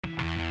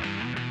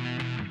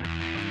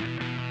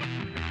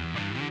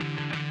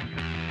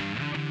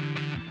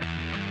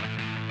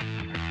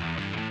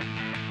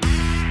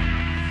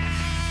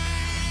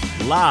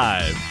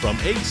Live from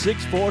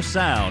 864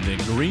 Sound in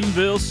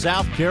Greenville,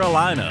 South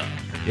Carolina,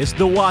 it's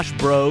the Wash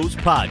Bros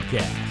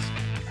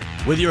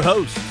Podcast with your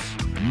hosts,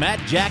 Matt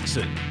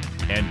Jackson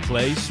and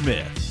Clay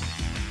Smith.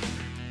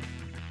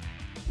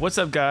 What's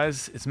up,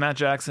 guys? It's Matt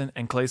Jackson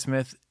and Clay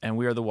Smith, and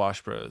we are the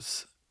Wash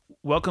Bros.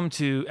 Welcome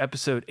to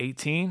episode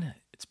 18.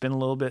 It's been a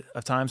little bit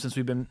of time since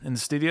we've been in the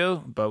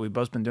studio, but we've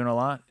both been doing a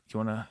lot. You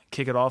want to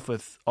kick it off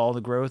with all the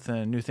growth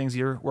and new things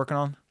you're working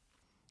on?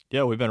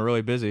 Yeah, we've been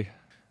really busy.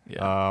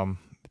 Yeah.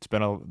 It's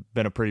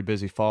been a pretty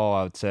busy fall,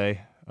 I would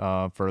say,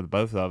 for the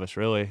both of us,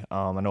 really.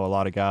 I know a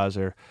lot of guys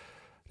they're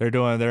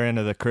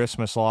into the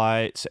Christmas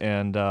lights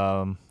and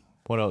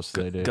what else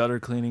do they do? Gutter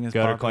cleaning is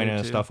gutter popular cleaning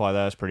and too. stuff like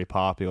that is pretty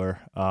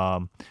popular.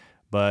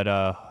 But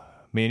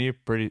me and you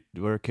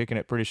we're kicking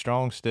it pretty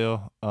strong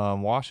still,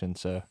 washing.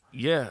 So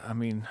Yeah, I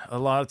mean, a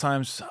lot of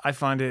times I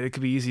find it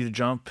could be easy to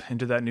jump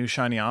into that new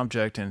shiny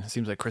object, and it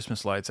seems like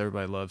Christmas lights,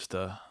 everybody loves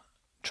to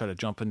try to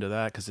jump into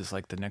that because it's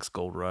like the next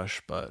gold rush.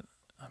 But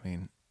I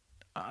mean,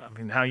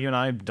 how you and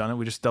I have done it,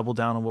 we just double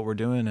down on what we're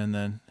doing and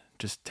then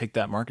just take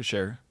that market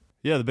share.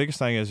 yeah, the biggest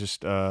thing is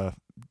just I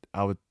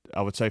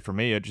would say for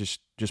me, it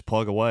just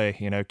plug away.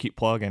 Keep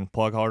plugging,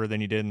 plug harder than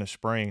you did in the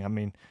spring. I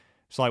mean,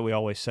 it's like we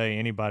always say,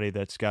 anybody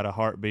that's got a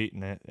heartbeat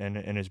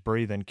and is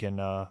breathing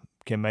can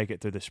make it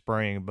through the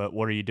spring. But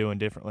what are you doing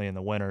differently in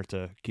the winter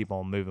to keep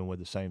on moving with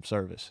the same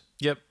service?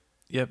 Yep.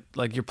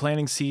 Like you're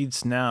planting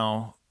seeds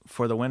now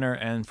for the winter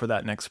and for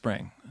that next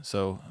spring.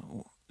 So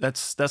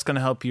that's going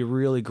to help you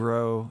really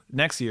grow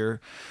next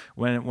year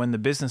when the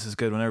business is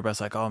good, when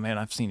everybody's like, oh man,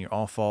 I've seen you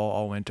all fall,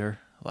 all winter.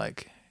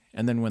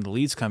 And then when the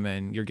leads come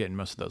in, you're getting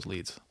most of those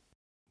leads.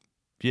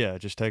 Yeah,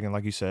 just taking,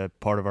 like you said,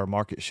 part of our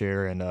market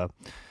share. And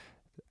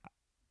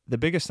the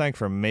biggest thing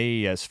for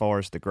me as far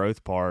as the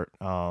growth part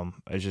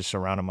is just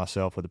surrounding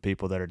myself with the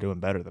people that are doing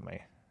better than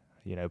me.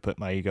 Put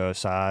my ego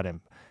aside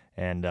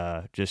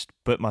and just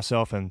put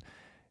myself in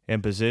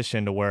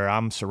position to where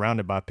I'm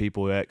surrounded by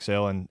people who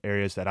excel in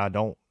areas that I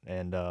don't.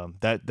 And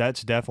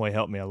that's definitely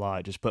helped me a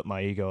lot. Just put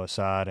my ego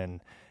aside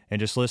and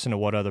just listen to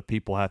what other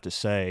people have to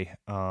say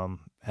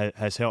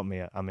has helped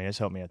me. I mean, it's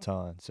helped me a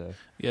ton. So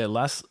Yeah,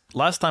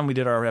 last time we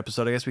did our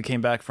episode, I guess we came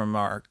back from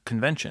our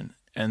convention,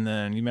 and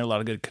then you made a lot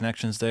of good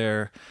connections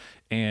there,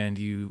 and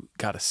you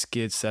got a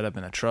skid set up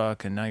in a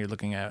truck, and now you're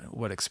looking at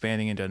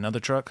expanding into another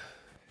truck.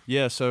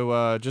 yeah,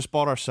 so just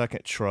bought our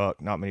second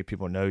truck. Not many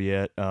people know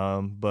yet,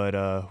 but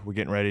we're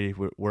getting ready.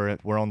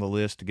 We're on the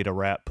list to get a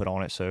wrap put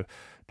on it. So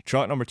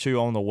truck number 2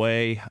 on the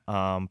way.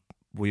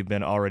 We've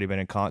already been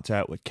in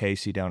contact with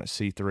Casey down at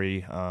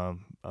C3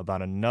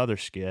 about another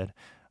skid.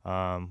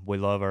 We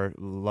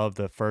love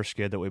the first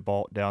skid that we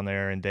bought down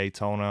there in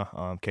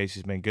Daytona.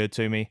 Casey's been good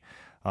to me.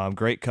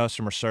 Great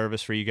customer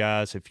service for you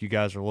guys. If you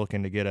guys are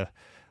looking to get a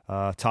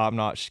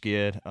top-notch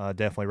skid,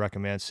 definitely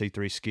recommend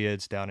C3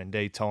 Skids down in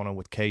Daytona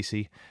with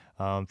Casey.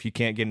 If you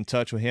can't get in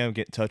touch with him,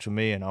 get in touch with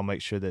me, and I'll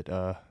make sure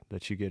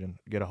that you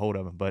get a hold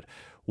of him. But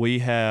we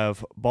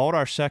have bought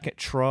our second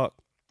truck,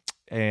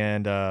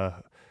 and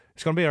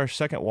it's going to be our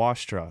second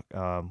wash truck.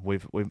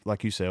 We've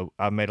like you said,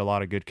 I've made a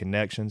lot of good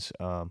connections.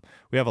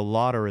 We have a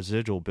lot of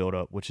residual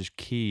buildup, which is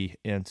key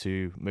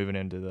into moving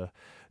into the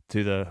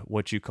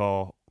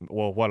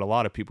what a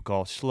lot of people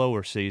call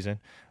slower season.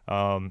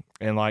 And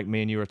like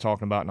me and you were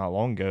talking about not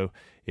long ago,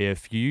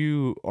 if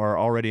you are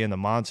already in the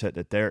mindset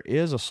that there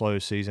is a slow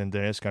season,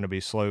 then it's going to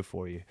be slow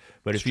for you.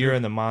 But if you're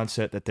in the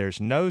mindset that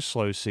there's no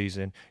slow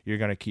season, you're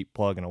going to keep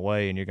plugging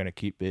away and you're going to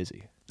keep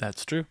busy.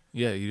 That's true.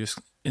 Yeah, you just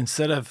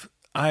instead of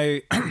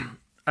I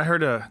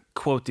heard a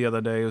quote the other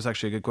day. It was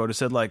actually a good quote. It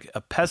said like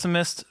a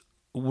pessimist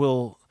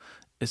will.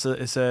 It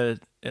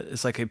said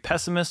it's like a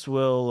pessimist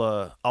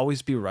will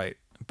always be right,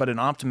 but an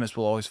optimist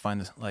will always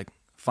find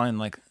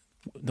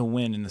the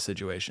win in the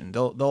situation.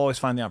 They'll always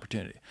find the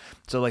opportunity.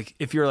 So like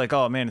if you're like,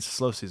 oh man, it's a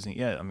slow season.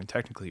 Yeah, I mean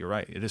technically you're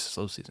right. It is a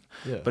slow season.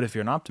 Yeah. But if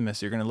you're an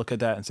optimist, you're going to look at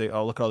that and say,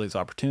 oh, look at all these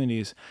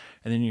opportunities,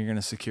 and then you're going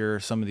to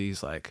secure some of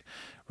these like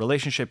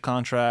relationship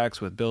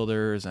contracts with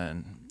builders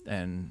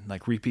and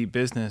like repeat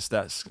business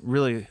that's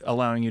really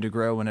allowing you to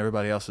grow when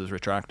everybody else is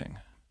retracting.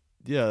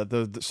 Yeah,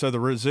 so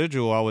the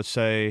residual, I would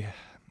say,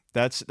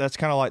 that's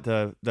kind of like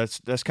the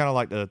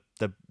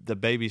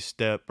baby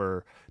step,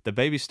 or the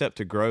baby step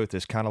to growth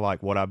is kind of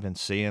like what I've been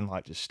seeing,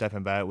 like just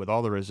stepping back with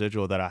all the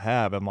residual that I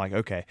have. I'm like,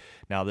 okay,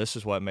 now this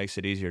is what makes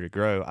it easier to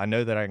grow. I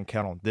know that I can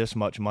count on this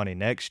much money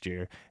next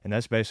year, and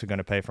that's basically going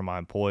to pay for my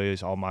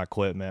employees, all my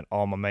equipment,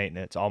 all my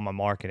maintenance, all my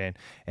marketing,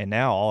 and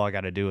now all I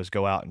got to do is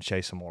go out and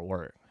chase some more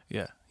work.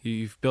 Yeah,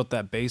 you've built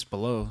that base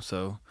below,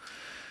 so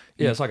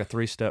yeah, it's like a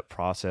 3-step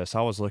process.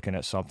 I was looking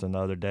at something the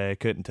other day.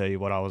 Couldn't tell you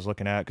what I was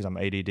looking at because I'm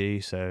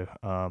ADD, so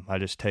I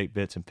just take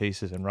bits and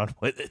pieces and run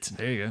with it.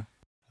 There you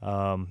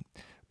go.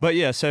 But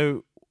yeah,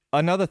 so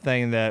another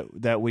thing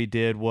that we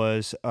did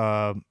was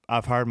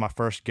I've hired my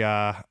first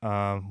guy.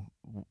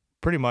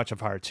 Pretty much I've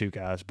hired 2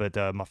 guys, but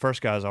my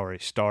first guy's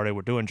already started.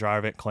 We're doing dry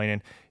vent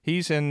cleaning.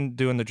 He's in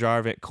doing the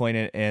dry vent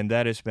cleaning, and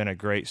that has been a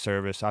great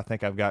service. I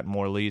think I've gotten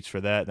more leads for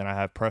that than I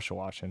have pressure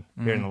washing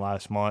here in the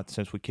last month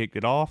since we kicked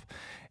it off.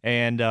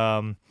 And,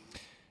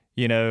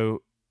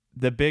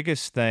 the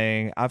biggest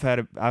thing I've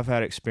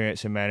had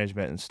experience in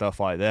management and stuff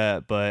like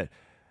that, but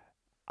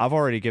I've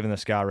already given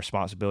this guy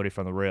responsibility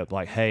from the rip.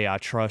 Like, hey, I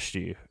trust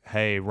you.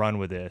 Hey, run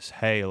with this.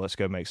 Hey, let's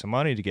go make some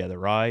money together,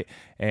 right?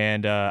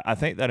 And I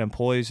think that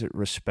employees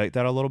respect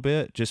that a little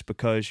bit just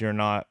because you're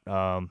not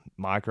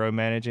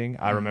micromanaging.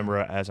 I remember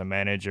as a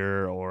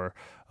manager or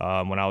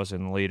when I was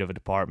in the lead of a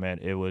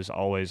department, it was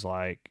always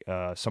like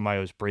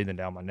somebody was breathing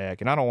down my neck.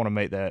 And I don't want to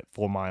make that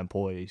for my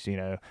employees, you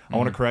know. I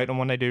want to correct them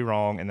when they do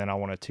wrong, and then I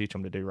want to teach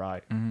them to do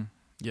right.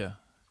 Yeah.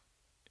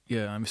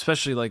 Yeah,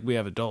 especially like we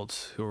have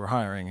adults who are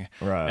hiring,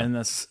 Right? And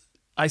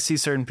I see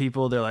certain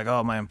people. They're like,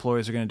 "Oh, my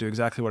employees are going to do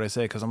exactly what I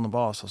say because I'm the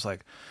boss." I was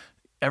like,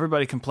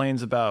 everybody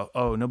complains about,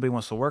 "Oh, nobody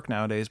wants to work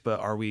nowadays,"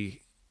 but are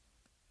we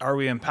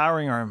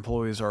empowering our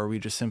employees, or are we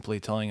just simply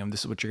telling them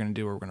this is what you're going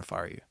to do, or we're going to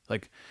fire you?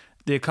 Like,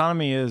 the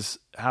economy is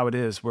how it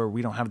is, where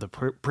we don't have the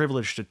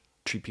privilege to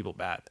treat people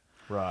bad,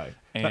 Right.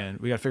 and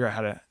we got to figure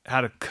out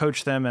how to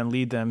coach them and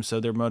lead them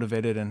so they're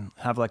motivated and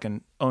have like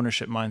an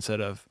ownership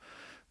mindset of.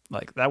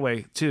 Like that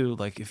way too,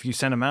 like if you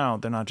send them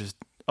out, they're not just,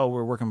 oh,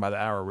 we're working by the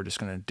hour. We're just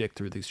going to dick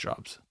through these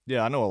jobs.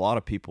 Yeah, I know a lot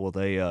of people.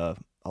 A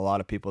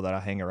lot of people that I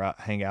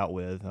hang out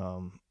with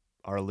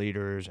are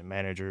leaders and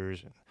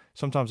managers. And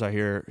sometimes I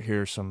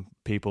hear some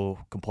people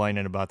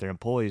complaining about their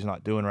employees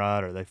not doing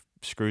right, or they've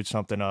screwed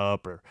something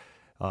up, or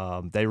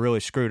they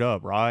really screwed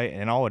up, right?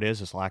 And all it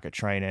is lack of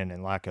training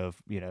and lack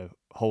of, you know,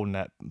 holding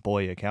that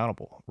employee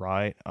accountable,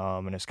 right?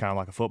 And it's kind of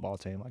like a football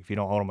team. Like if you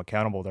don't hold them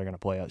accountable, they're going to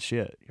play out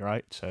shit,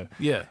 right? So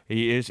yeah,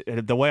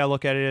 the way I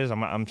look at it is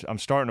I'm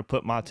starting to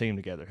put my team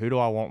together. Who do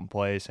I want in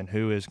place, and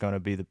who is going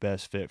to be the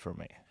best fit for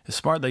me? It's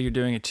smart that you're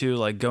doing it too,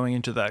 like going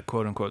into that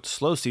quote unquote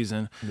slow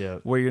season,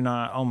 where you're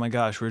not, oh my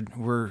gosh,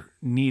 we're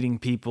needing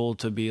people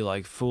to be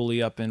like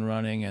fully up and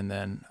running, and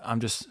then I'm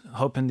just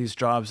hoping these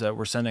jobs that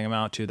we're sending them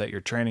out to that you're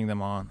training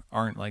them on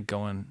aren't like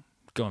going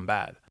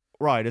bad.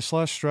 Right, it's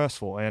less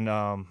stressful.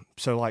 And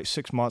so like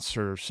 6 months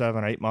or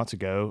 7, 8 months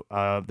ago,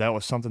 that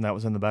was something that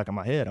was in the back of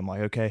my head. I'm like,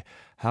 okay,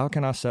 how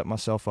can I set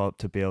myself up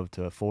to be able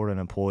to afford an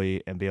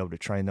employee and be able to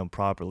train them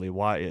properly?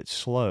 Why it's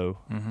slow,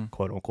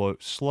 quote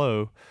unquote,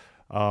 slow.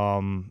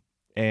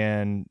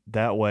 And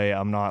that way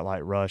I'm not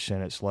like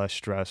rushing, it's less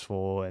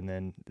stressful. And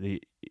then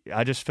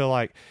I just feel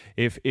like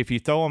if you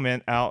throw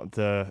them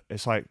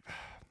it's like,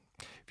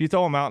 if you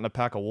throw them out in a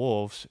pack of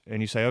wolves and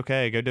you say,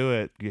 okay, go do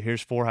it.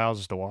 Here's 4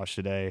 houses to wash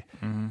today.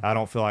 I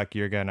don't feel like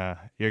I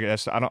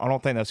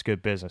don't think that's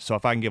good business. So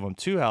if I can give them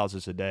 2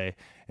 houses a day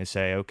and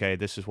say, okay,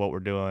 this is what we're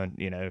doing,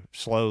 you know,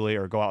 slowly,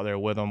 or go out there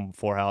with them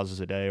 4 houses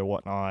a day or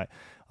whatnot.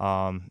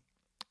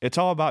 It's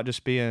all about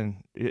just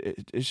being,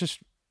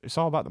 it's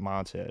all about the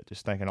mindset,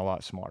 just thinking a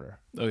lot smarter.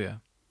 Oh yeah.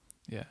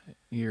 Yeah.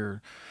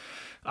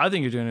 I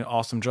think you're doing an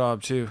awesome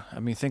job too. I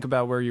mean, think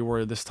about where you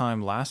were this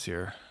time last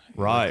year.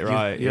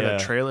 Right. You had a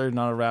trailer,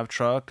 not a wrap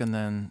truck, and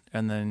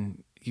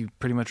then you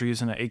pretty much were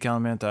using an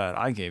 8-gallon minute that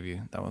I gave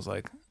you. That was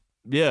like,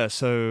 yeah.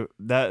 So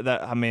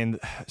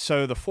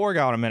so the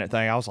 4-gallon a minute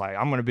thing, I was like,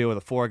 I'm going to be with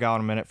a 4-gallon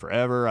a minute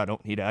forever. I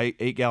don't need an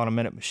 8-gallon a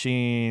minute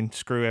machine.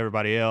 Screw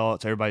everybody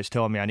else. Everybody's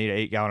telling me I need an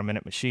 8-gallon a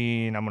minute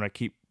machine. I'm going to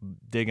keep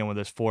digging with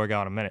this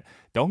 4-gallon a minute.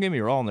 Don't get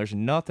me wrong. There's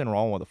nothing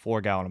wrong with a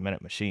 4-gallon a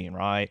minute machine,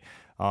 right?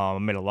 I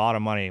made a lot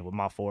of money with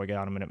my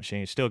 4-gallon a minute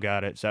machine. Still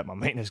got it. It's at my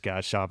maintenance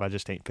guy's shop. I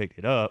just ain't picked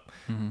it up.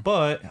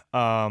 But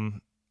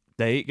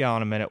the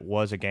 8-gallon a minute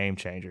was a game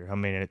changer. I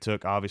mean, it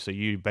took obviously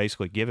you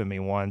basically giving me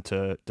one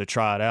to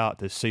try it out,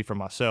 to see for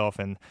myself.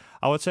 And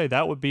I would say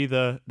that would be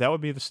the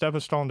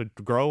stepping stone to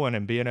growing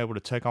and being able to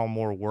take on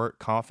more work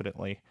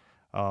confidently.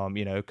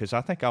 You know, because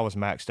I think I was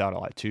maxed out at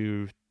like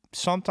 2,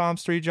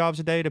 sometimes 3 jobs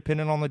a day,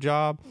 depending on the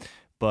job.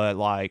 But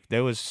like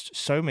there was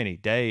so many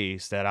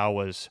days that I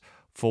was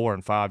 4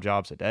 and 5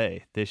 jobs a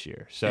day this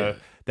year. So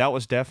that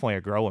was definitely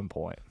a growing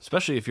point.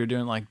 Especially if you're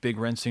doing like big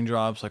rinsing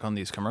jobs, like on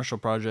these commercial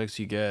projects,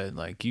 you get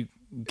like, you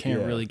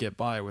can't really get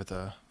by with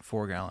a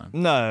 4-gallon.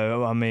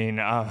 No, I mean,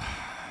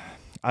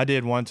 I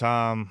did one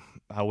time,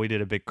 we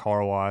did a big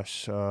car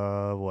wash,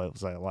 what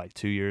was that, like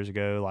 2 years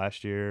ago,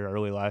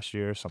 early last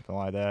year, something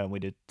like that. And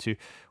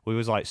we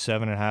was like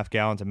 7.5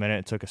 gallons a minute.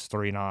 It took us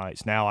 3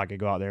 nights. Now I could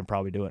go out there and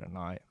probably do it at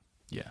night.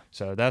 Yeah.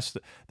 So that's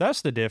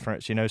the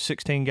difference, you know,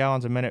 16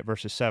 gallons a minute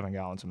versus 7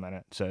 gallons a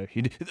minute. So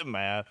you do the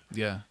math.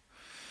 Yeah.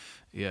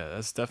 Yeah,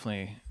 that's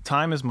definitely,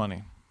 time is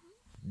money.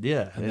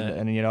 Yeah.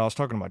 And you know, I was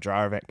talking to my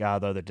dryer vent guy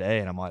the other day,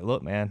 and I'm like,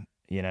 look, man,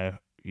 you know,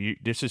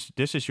 this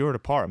is your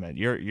department.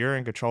 You're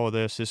in control of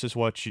this. This is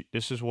what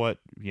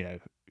you know,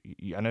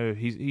 I know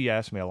he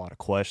asks me a lot of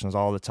questions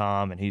all the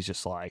time, and he's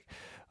just like,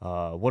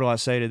 what do I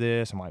say to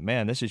this? I'm like,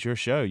 man, this is your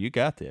show. You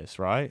got this,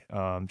 right?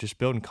 Just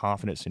building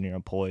confidence in your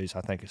employees,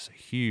 I think it's a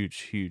huge,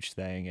 huge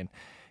thing. And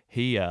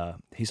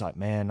he's like,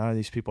 man, none of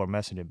these people are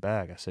messing it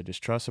back. I said,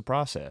 just trust the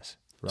process.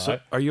 Right. So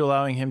are you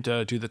allowing him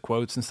to do the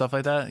quotes and stuff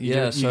like that? You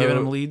giving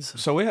him leads?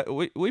 So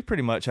we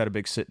pretty much had a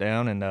big sit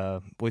down,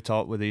 and we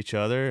talked with each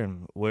other,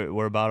 and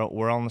we're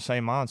on the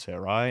same mindset,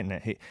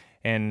 right?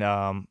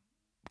 And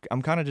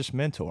I'm kind of just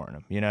mentoring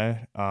him, you know,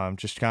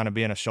 just kind of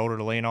being a shoulder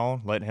to lean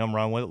on, letting him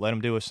run with it, let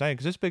him do his thing.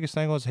 Because his biggest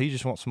thing was he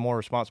just wants some more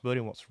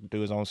responsibility, wants to do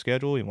his own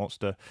schedule, he wants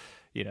to,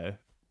 you know,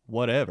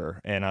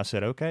 whatever. And I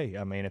said, okay,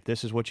 I mean, if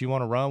this is what you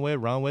want to run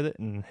with it,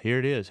 and here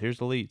it is. Here's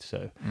the lead.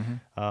 So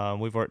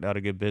we've worked out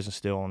a good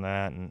business deal on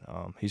that, and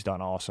he's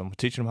done awesome. We're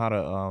teaching him how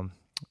to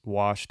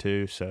wash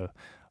too, so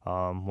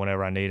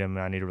whenever I need him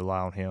and I need to rely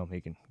on him, he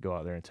can go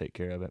out there and take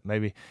care of it.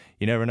 Maybe,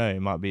 you never know, he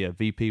might be a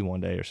VP one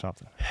day or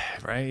something.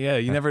 Right? Yeah,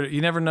 you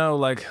never know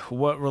like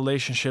what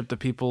relationship the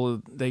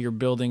people that you're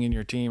building in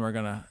your team are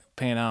gonna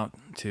pan out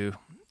to.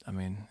 I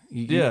mean,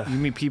 you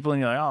meet people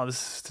and you're like, oh,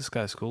 this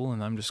guy's cool,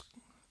 and I'm just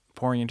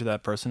pouring into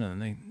that person,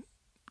 and they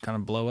kind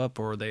of blow up,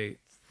 or they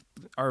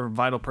are a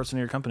vital person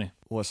in your company.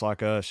 Well, it's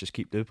like us, just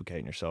keep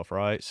duplicating yourself,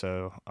 right?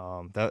 So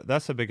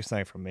that's the biggest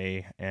thing for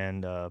me,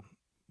 and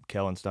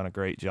Kellen's done a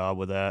great job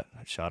with that.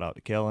 Shout out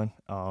to Kellen.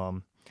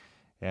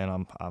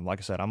 And I'm like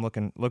I said, I'm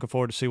looking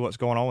forward to see what's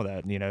going on with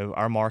that. You know,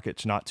 our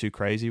market's not too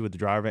crazy with the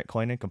dryer vent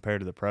cleaning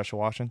compared to the pressure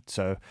washing,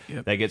 so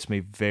that gets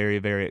me very,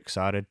 very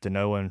excited to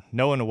knowing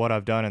what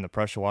I've done in the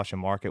pressure washing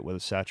market with a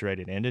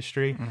saturated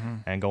industry,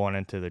 and going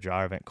into the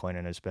dryer vent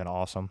cleaning has been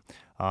awesome.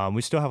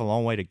 We still have a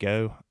long way to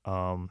go,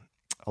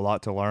 a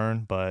lot to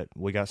learn, but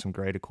we got some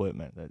great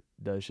equipment that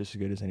does just as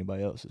good as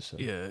anybody else's. So.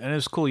 Yeah, and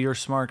it's cool. You're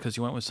smart because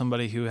you went with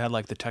somebody who had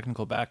like the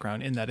technical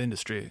background in that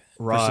industry,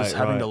 right? Versus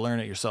having to learn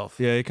it yourself.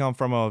 Yeah, he come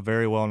from a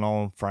very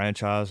well-known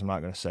franchise. I'm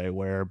not going to say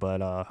where,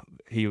 but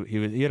he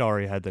had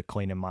already had the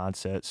cleaning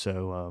mindset.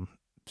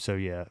 So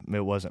yeah,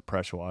 it wasn't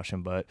pressure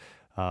washing, but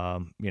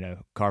you know,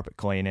 carpet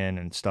cleaning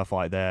and stuff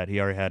like that. He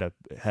already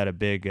had a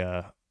big.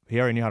 He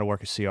already knew how to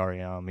work a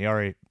CRM. He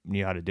already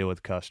knew how to deal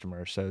with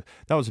customers. So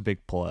that was a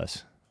big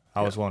plus.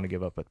 I was willing to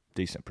give up a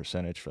decent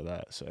percentage for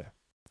that. So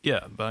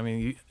yeah, but I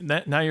mean,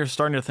 now you're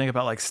starting to think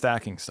about like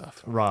stacking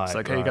stuff. Right. It's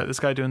like, hey, you got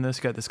this guy doing this,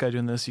 you got this guy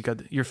doing this.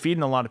 You're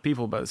feeding a lot of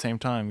people, but at the same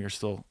time, you're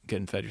still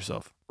getting fed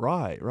yourself.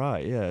 Right.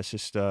 Yeah, it's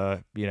just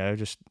you know,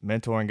 just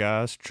mentoring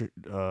guys,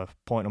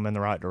 pointing them in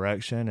the right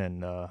direction,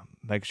 and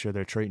making sure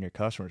they're treating your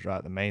customers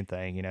right. The main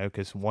thing, you know,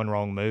 because one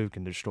wrong move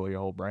can destroy your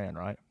whole brand,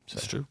 right? So,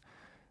 that's true.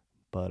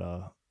 But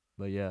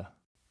yeah.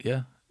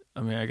 Yeah. I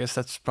mean, I guess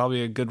that's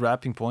probably a good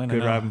wrapping point.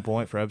 Good wrapping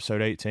point for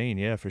episode 18.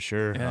 Yeah, for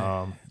sure.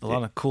 Yeah, a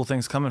lot of cool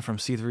things coming from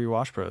C3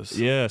 Wash Pros.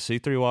 Yeah,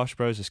 C3 Wash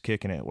Pros is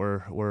kicking it.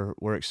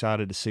 We're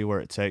excited to see where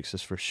it takes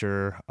us for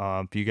sure.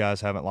 If you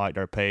guys haven't liked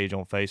our page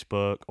on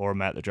Facebook or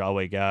Matt the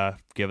Drawway Guy,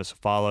 give us a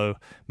follow,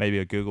 maybe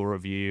a Google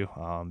review.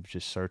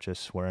 Just search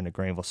us. We're in the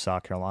Greenville,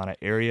 South Carolina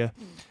area.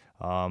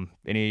 Any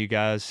of you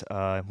guys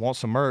want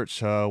some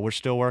merch? We're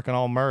still working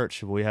on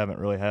merch. We haven't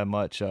really had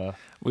much.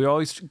 We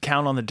always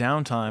count on the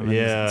downtime. And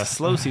it's a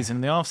slow season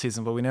in the off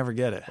season, but we never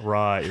get it.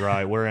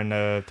 Right. We're in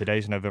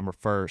today's November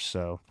 1st,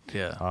 so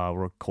yeah,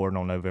 we're recording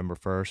on November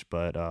 1st.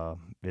 But I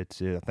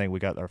think we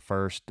got our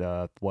first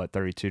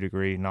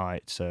 32-degree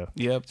night, so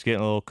it's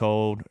getting a little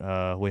cold.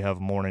 We have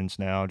mornings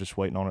now, just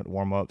waiting on it to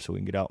warm up so we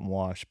can get out and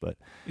wash. But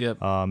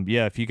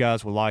if you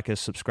guys would like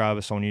us, subscribe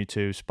us on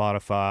YouTube,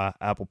 Spotify,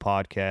 Apple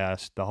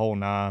Podcasts, the whole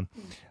nine.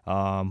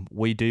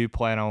 We do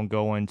plan on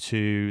going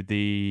to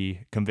the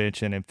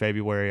convention in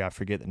February. I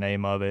forget the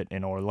name of it,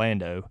 in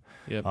Orlando.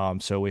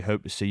 So we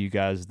hope to see you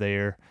guys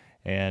there,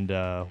 and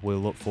we'll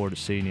look forward to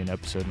seeing you in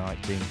episode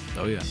 19.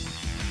 Oh yeah.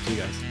 See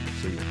you guys.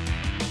 See you.